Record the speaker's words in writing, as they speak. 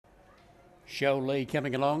Show Lee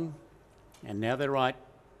coming along, and now they're right.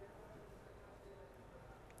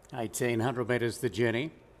 1800 metres the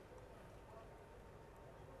journey.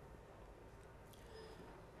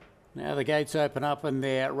 Now the gates open up and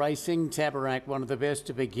they're racing. Tabarak, one of the best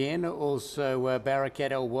to begin. Also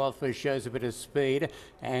Barakat El Walfa shows a bit of speed.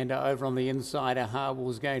 And over on the inside,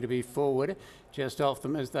 HARWAL's going to be forward. Just off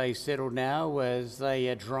them as they settle now. As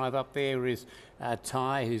they drive up there is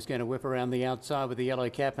Ty, who's going to whip around the outside with the yellow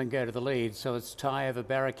cap and go to the lead. So it's Ty over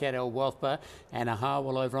Barakat El Walfa and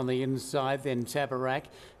HARWAL over on the inside. Then Tabarak.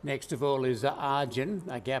 Next of all is Arjun,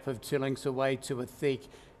 a gap of 2 lengths away to Athik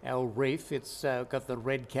El Reef. It's got the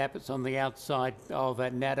red cap. It's on the outside of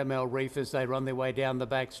Nadam El Reef as they run their way down the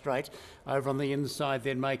back straight. Over on the inside,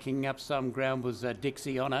 then making up some ground was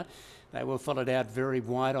Dixie Honor. They were followed out very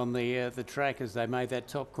wide on the track as they made that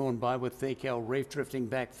top corn by with Athik El Reef. Drifting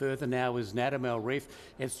back further now is Nadam El Reef.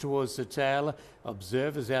 It's towards the tail.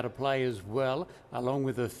 Observers out of play as well, along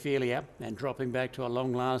with Ophelia, and dropping back to a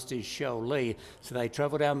long last is Show Lee. So they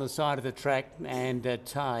travel down the side of the track, and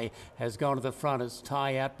Tai has gone to the front. It's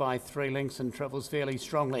Tai out by 3 lengths and travels fairly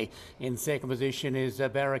strongly. In second position is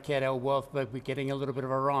Barakat El Walfa, but we're getting a little bit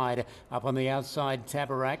of a ride. Up on the outside,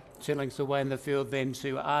 Tabarak, 2 lengths away in the field, then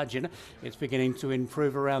to Arjun. It's beginning to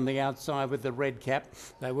improve around the outside with the red cap.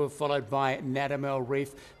 They were followed by Nadam El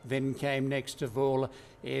Reef. Then came next of all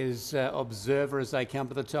is Observer as they come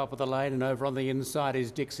to the top of the lane, and over on the inside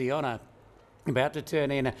is Dixie Honor. About to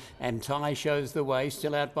turn in, and Ty shows the way,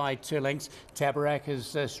 still out by 2 lengths. Tabarak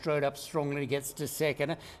has strode up strongly, gets to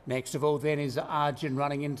second. Next of all then is Arjun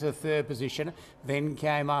running into third position. Then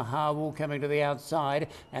came HARWAL coming to the outside,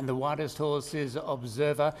 and the widest horse is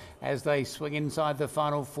Observer as they swing inside the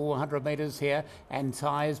final 400 metres here, and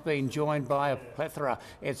Ty has been joined by a plethora.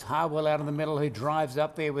 It's HARWAL out in the middle who drives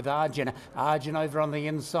up there with Arjun. Arjun over on the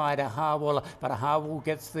inside, HARWAL, but HARWAL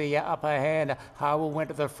gets the upper hand. HARWAL went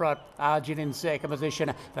to the front, Arjun in second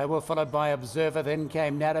position. They were followed by Observer. Then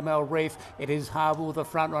came Nadam El Reef. It is HARWAL, the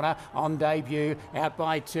front runner, on debut, out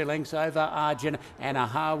by 2 lengths over Arjun, and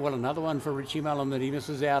HARWAL, another one for Richie Mullen that he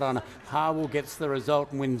misses out on. HARWAL gets the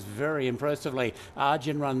result and wins very impressively.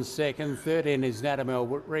 Arjun runs second. Third in is Nadam El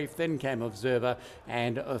Reef. Then came Observer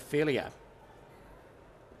and Ophelia.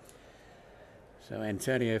 So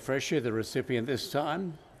Antonio Fresu, the recipient this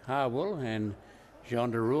time. HARWAL and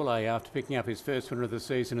Jean de Roulet, after picking up his first winner of the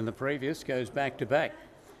season in the previous, goes back to back.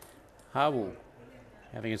 HARWAL,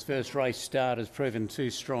 having his first race start, has proven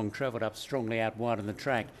too strong, travelled up strongly out wide on the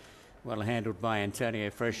track. Well handled by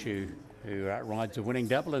Antonio Fresu, who rides a winning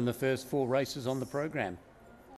double in the first 4 races on the program.